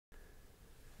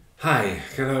Hi,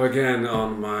 hello again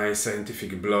on my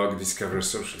scientific blog Discover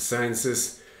Social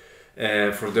Sciences.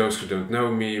 For those who don't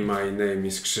know me, my name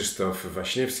is Krzysztof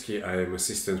Waśniewski. I am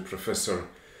assistant professor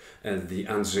at the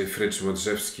Andrzej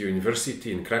Frycz-Modrzewski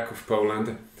University in Kraków,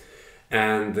 Poland.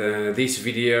 And this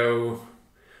video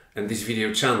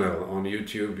channel on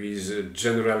YouTube is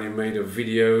generally made of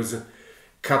videos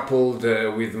coupled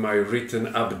with my written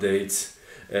updates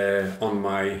on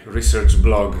my research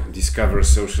blog Discover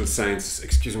Social Sciences.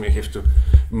 Excuse me, I have to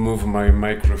move my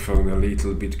microphone a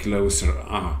little bit closer.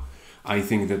 I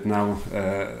think that now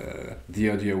the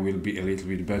audio will be a little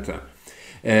bit better.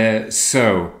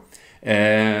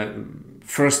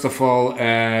 First of all,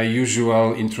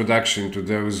 usual introduction to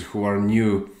those who are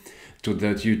new to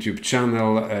that YouTube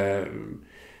channel.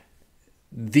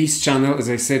 This channel, as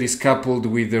I said, is coupled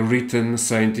with a written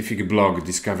scientific blog,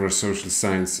 Discover Social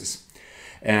Sciences.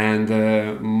 And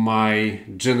my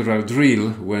general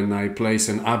drill when I place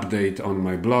an update on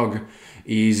my blog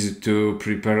is to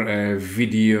prepare a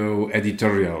video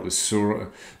editorial,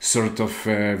 sort of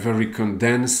a very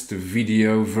condensed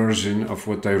video version of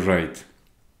what I write.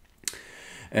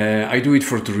 I do it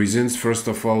for two reasons. First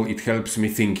of all, it helps me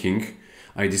thinking.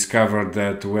 I discovered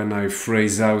that when I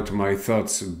phrase out my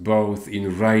thoughts both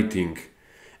in writing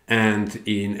and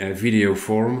in a video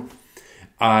form,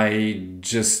 I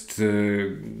just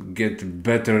get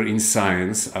better in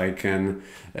science. I can,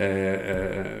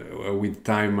 with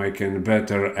time, I get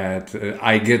better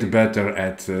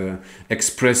at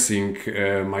expressing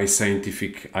my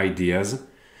scientific ideas,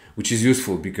 which is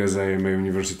useful because I am a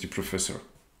university professor.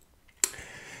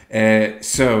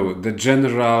 So the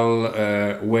general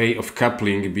way of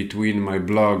coupling between my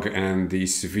blog and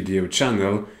this video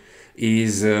channel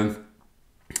is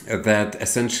that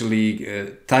essentially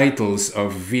titles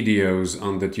of videos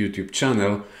on that YouTube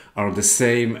channel are the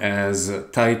same as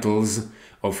titles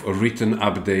of written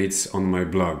updates on my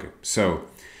blog. So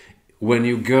when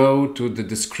you go to the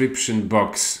description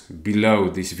box below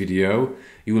this video,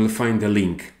 you will find a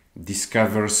link,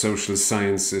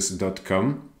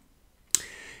 discoversocialsciences.com.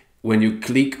 When you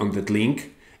click on that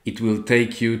link, it will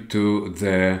take you to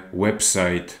the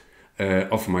website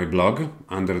of my blog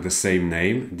under the same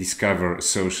name, Discover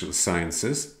Social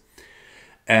Sciences.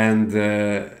 And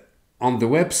on the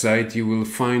website you will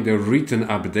find a written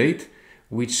update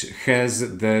which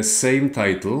has the same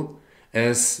title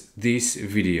as this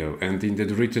video. And in that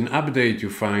written update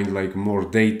you find like more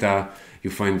data,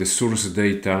 you find the source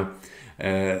data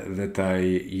that I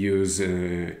use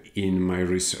in my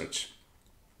research.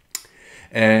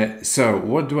 So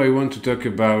what do I want to talk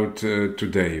about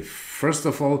today? First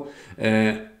of all,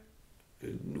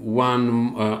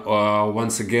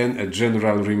 once again, a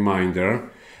general reminder.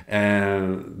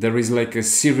 There is like a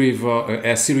series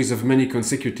of many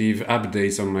consecutive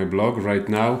updates on my blog right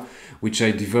now, which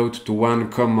I devote to one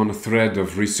common thread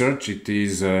of research. It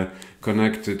is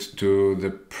connected to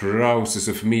the process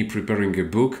of me preparing a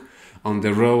book on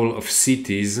the role of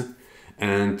cities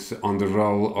and on the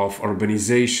role of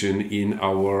urbanization in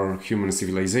our human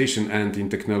civilization and in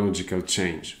technological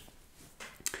change.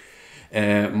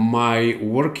 My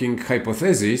working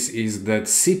hypothesis is that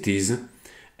cities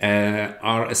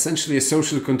are essentially a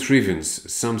social contrivance,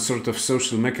 some sort of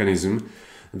social mechanism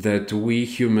that we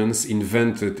humans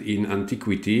invented in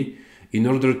antiquity in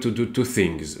order to do two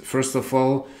things. First of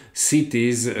all,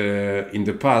 cities in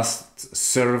the past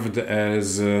served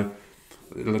as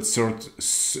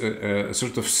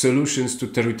sort of solutions to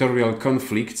territorial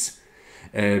conflicts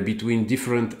between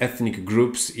different ethnic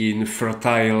groups in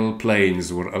fertile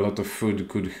plains where a lot of food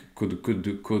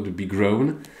could be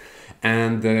grown,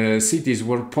 and cities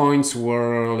were points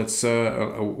where let's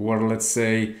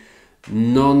say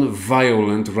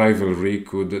non-violent rivalry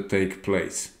could take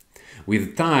place.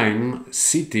 With time,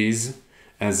 cities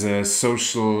as a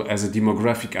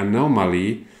demographic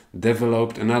anomaly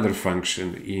developed another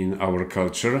function in our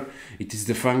culture. It is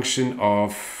the function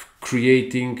of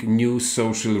creating new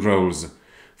social roles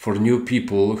for new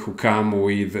people who come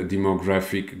with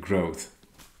demographic growth.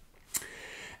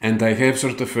 And I have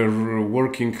sort of a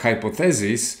working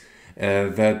hypothesis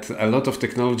that a lot of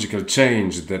technological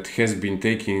change that has been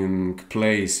taking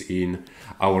place in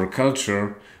our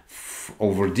culture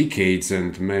over decades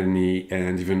and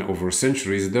even over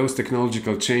centuries, those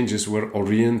technological changes were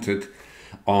oriented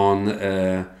on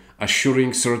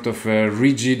assuring sort of a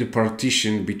rigid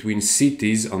partition between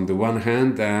cities on the one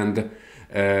hand and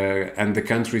the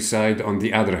countryside on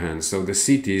the other hand. So the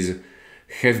cities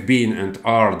have been and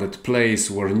are that place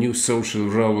where new social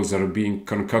roles are being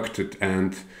concocted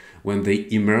and when they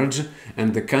emerge,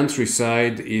 and the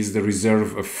countryside is the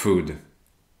reserve of food.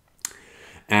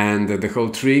 And the whole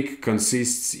trick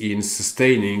consists in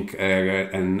sustaining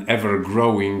an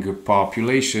ever-growing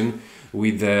population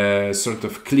with a sort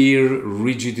of clear,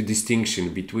 rigid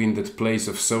distinction between that place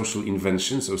of social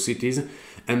invention, so cities,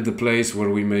 and the place where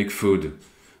we make food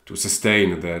to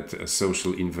sustain that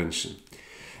social invention.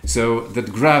 So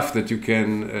that graph that you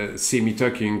can see me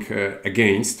talking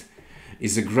against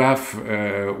is a graph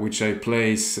which I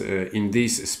place in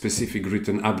this specific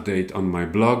written update on my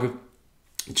blog.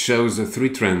 It shows three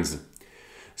trends.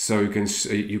 So you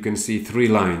can see three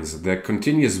lines. The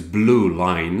continuous blue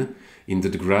line in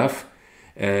that graph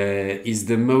is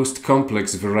the most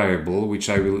complex variable, which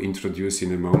I will introduce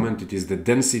in a moment. It is the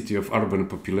density of urban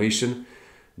population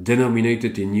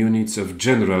denominated in units of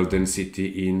general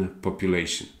density in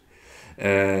population.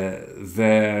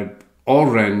 The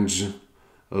orange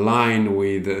line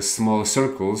with small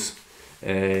circles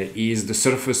is the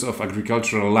surface of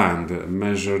agricultural land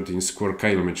measured in square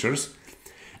kilometers,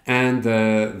 and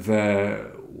the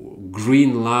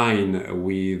green line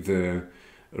with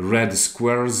red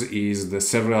squares is the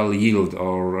cereal yield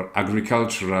or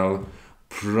agricultural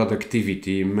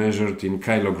productivity measured in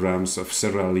kilograms of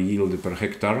cereal yield per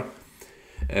hectare,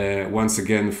 once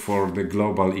again for the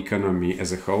global economy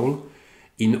as a whole.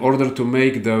 In order to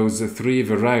make those three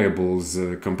variables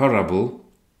comparable,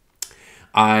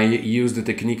 I used a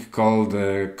technique called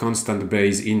constant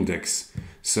base index.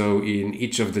 So in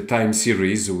each of the time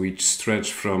series, which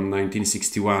stretch from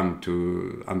 1961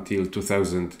 to until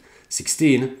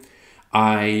 2016,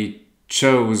 I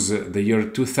chose the year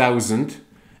 2000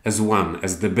 as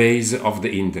as the base of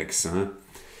the index,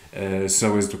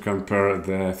 so as to compare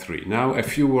the three. Now a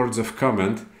few words of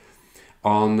comment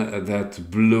on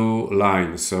that blue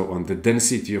line, so on the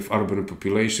density of urban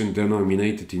population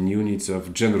denominated in units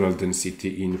of general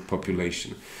density in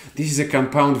population. This is a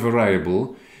compound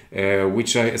variable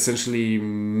which I essentially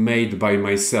made by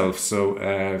myself, so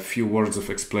a few words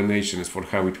of explanation as for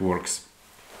how it works.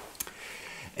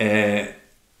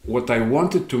 What I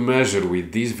wanted to measure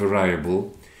with this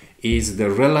variable is the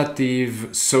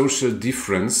relative social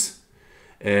difference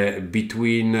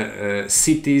between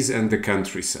cities and the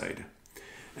countryside.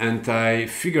 And I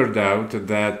figured out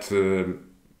that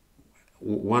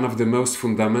one of the most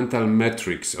fundamental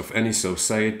metrics of any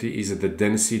society is the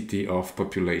density of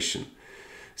population.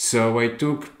 So I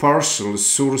took partial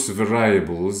source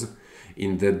variables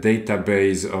in the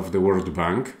database of the World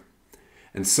Bank,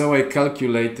 and so I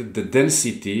calculated the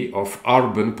density of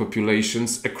urban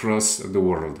populations across the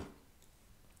world.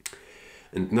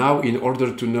 And now, in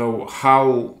order to know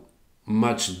how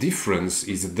much difference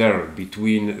is there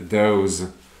between those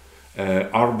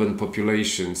urban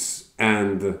populations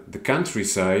and the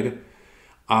countryside,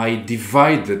 I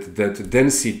divided that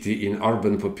density in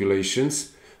urban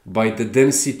populations by the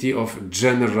density of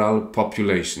general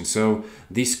population. So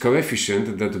this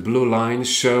coefficient, that blue line,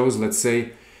 shows, let's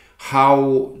say,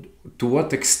 to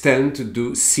what extent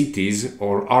do cities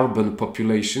or urban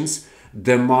populations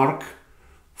demark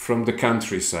from the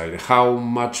countryside, how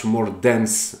much more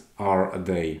dense are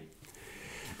they.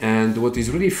 And what is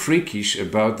really freakish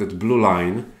about that blue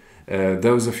line,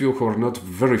 those of you who are not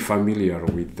very familiar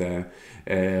with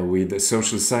the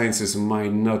social sciences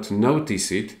might not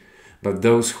notice it, but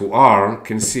those who are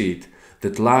can see it.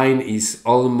 That line is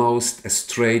almost a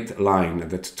straight line,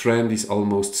 that trend is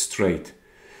almost straight.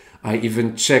 I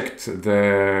even checked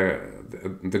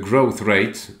the growth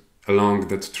rate along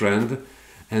that trend,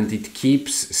 and it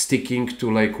keeps sticking to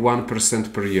like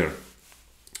 1% per year.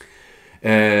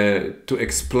 To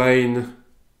explain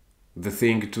the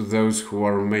thing to those who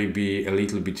are maybe a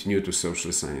little bit new to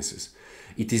social sciences,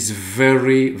 it is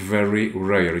very, very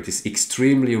rare. It is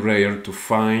extremely rare to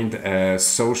find a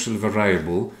social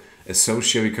variable, a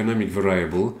socio-economic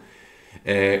variable,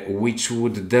 which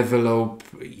would develop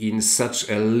in such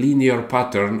a linear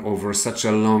pattern over such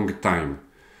a long time.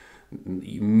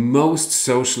 Most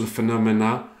social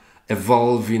phenomena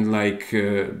evolve in like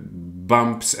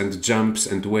bumps and jumps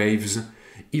and waves.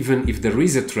 Even if there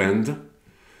is a trend,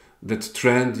 that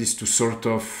trend is to sort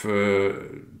of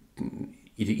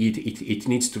it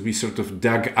needs to be sort of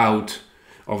dug out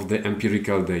of the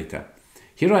empirical data.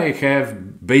 Here I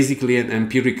have basically an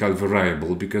empirical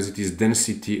variable because it is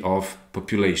density of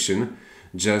population,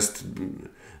 just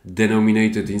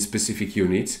denominated in specific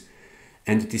units,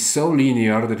 and it is so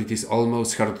linear that it is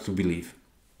almost hard to believe.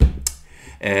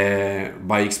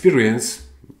 By experience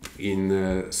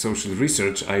in social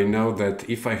research, I know that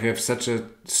if I have such a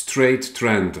straight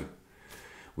trend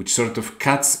which sort of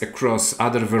cuts across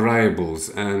other variables,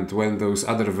 and when those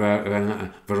other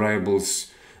variables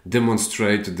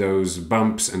demonstrate those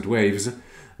bumps and waves,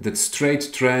 that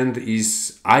straight trend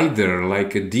is either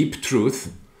like a deep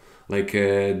truth, like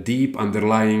a deep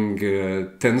underlying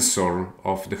tensor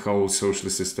of the whole social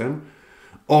system,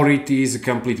 or it is a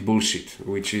complete bullshit,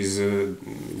 which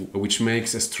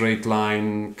makes a straight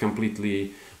line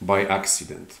completely by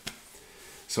accident.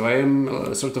 So I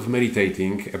am sort of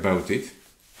meditating about it.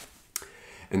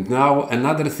 And now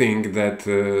another thing that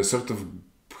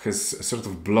has sort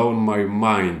of blown my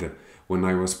mind when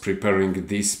I was preparing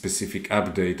this specific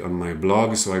update on my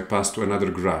blog, so I passed to another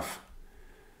graph.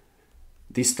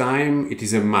 This time it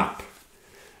is a map.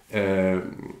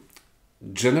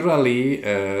 Generally,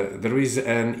 there is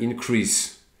an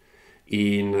increase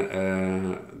in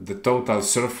the total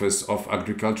surface of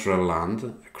agricultural land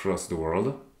across the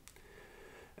world,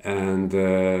 and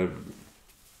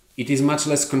it is much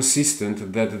less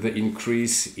consistent than the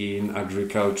increase in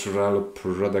agricultural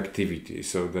productivity.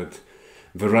 So that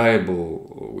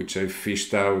variable which I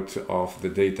fished out of the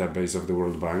database of the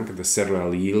World Bank, the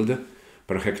cereal yield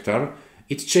per hectare,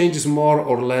 it changes more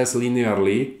or less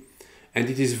linearly, and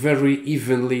it is very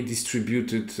evenly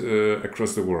distributed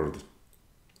across the world.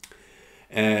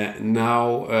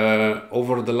 Now,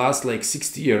 over the last like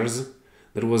 60 years,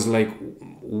 there was like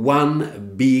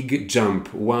one big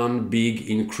jump, one big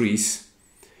increase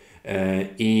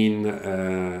in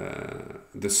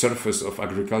the surface of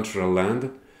agricultural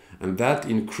land, and that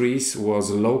increase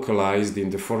was localized in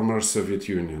the former Soviet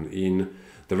Union, in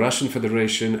the Russian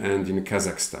Federation and in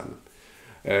Kazakhstan.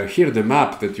 Here the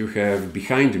map that you have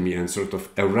behind me and sort of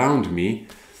around me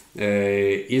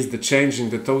is the change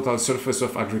in the total surface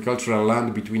of agricultural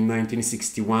land between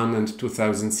 1961 and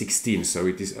 2016, so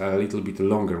it is a little bit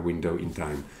longer window in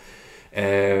time.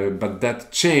 But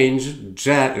that change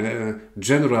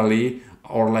generally,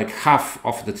 or like half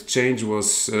of that change,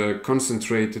 was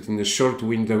concentrated in a short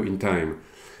window in time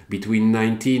between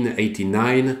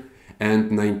 1989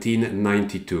 and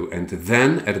 1992, and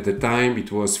then at the time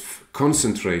it was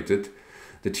concentrated,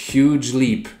 that huge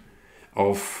leap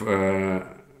of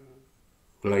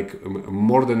like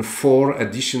more than 4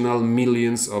 additional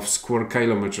millions of square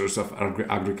kilometers of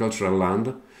agricultural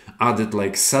land added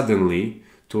like suddenly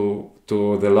to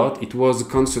the lot. It was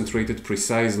concentrated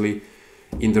precisely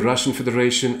in the Russian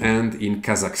Federation and in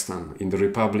Kazakhstan, in the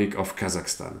Republic of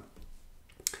Kazakhstan.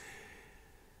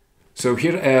 So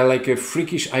here like a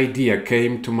freakish idea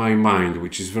came to my mind,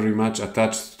 which is very much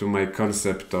attached to my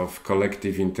concept of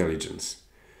collective intelligence.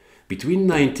 Between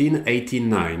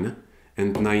 1989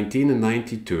 and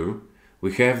 1992,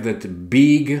 we have that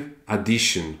big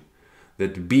addition,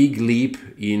 that big leap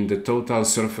in the total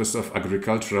surface of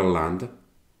agricultural land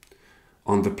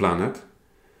on the planet,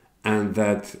 and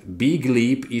that big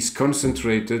leap is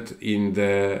concentrated in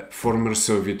the former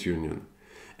Soviet Union.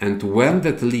 And when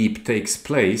that leap takes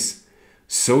place,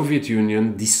 Soviet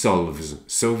Union dissolves.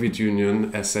 Soviet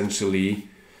Union essentially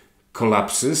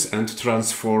collapses and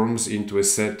transforms into a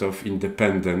set of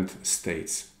independent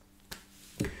states.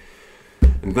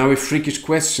 And now a freakish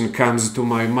question comes to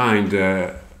my mind,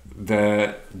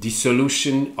 the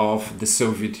dissolution of the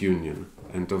Soviet Union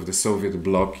and of the Soviet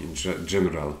bloc in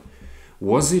general.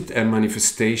 Was it a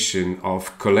manifestation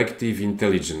of collective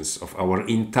intelligence of our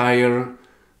entire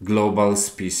global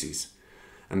species?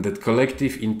 And that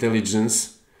collective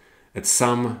intelligence at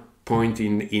some point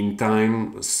in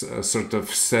time sort of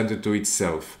said to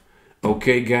itself,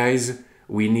 okay guys,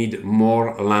 we need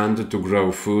more land to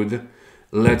grow food.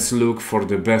 Let's look for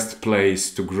the best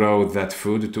place to grow that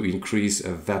food, to increase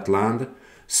that land.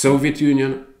 Soviet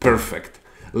Union, perfect.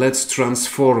 Let's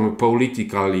transform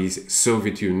politically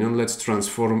Soviet Union. Let's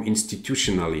transform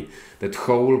institutionally that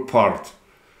whole part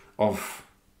of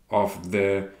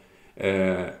the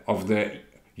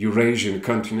Eurasian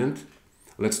continent.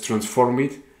 Let's transform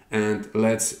it and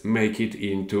let's make it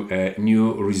into a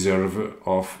new reserve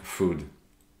of food.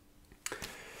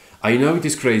 I know it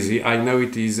is crazy, I know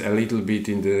it is a little bit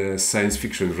in the science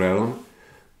fiction realm,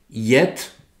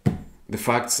 yet the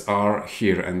facts are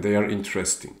here and they are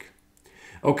interesting.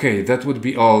 Okay, that would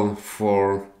be all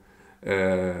for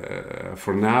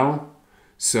now.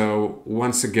 So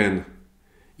once again,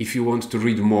 if you want to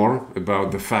read more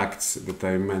about the facts that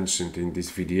I mentioned in this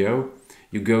video,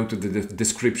 you go to the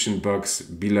description box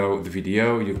below the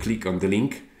video, you click on the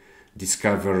link,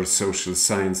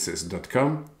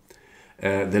 discoversocialsciences.com.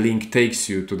 The link takes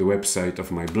you to the website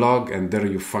of my blog, and there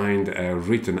you find a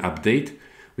written update,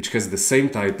 which has the same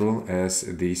title as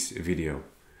this video.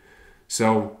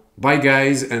 So, bye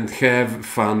guys, and have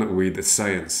fun with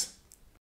science.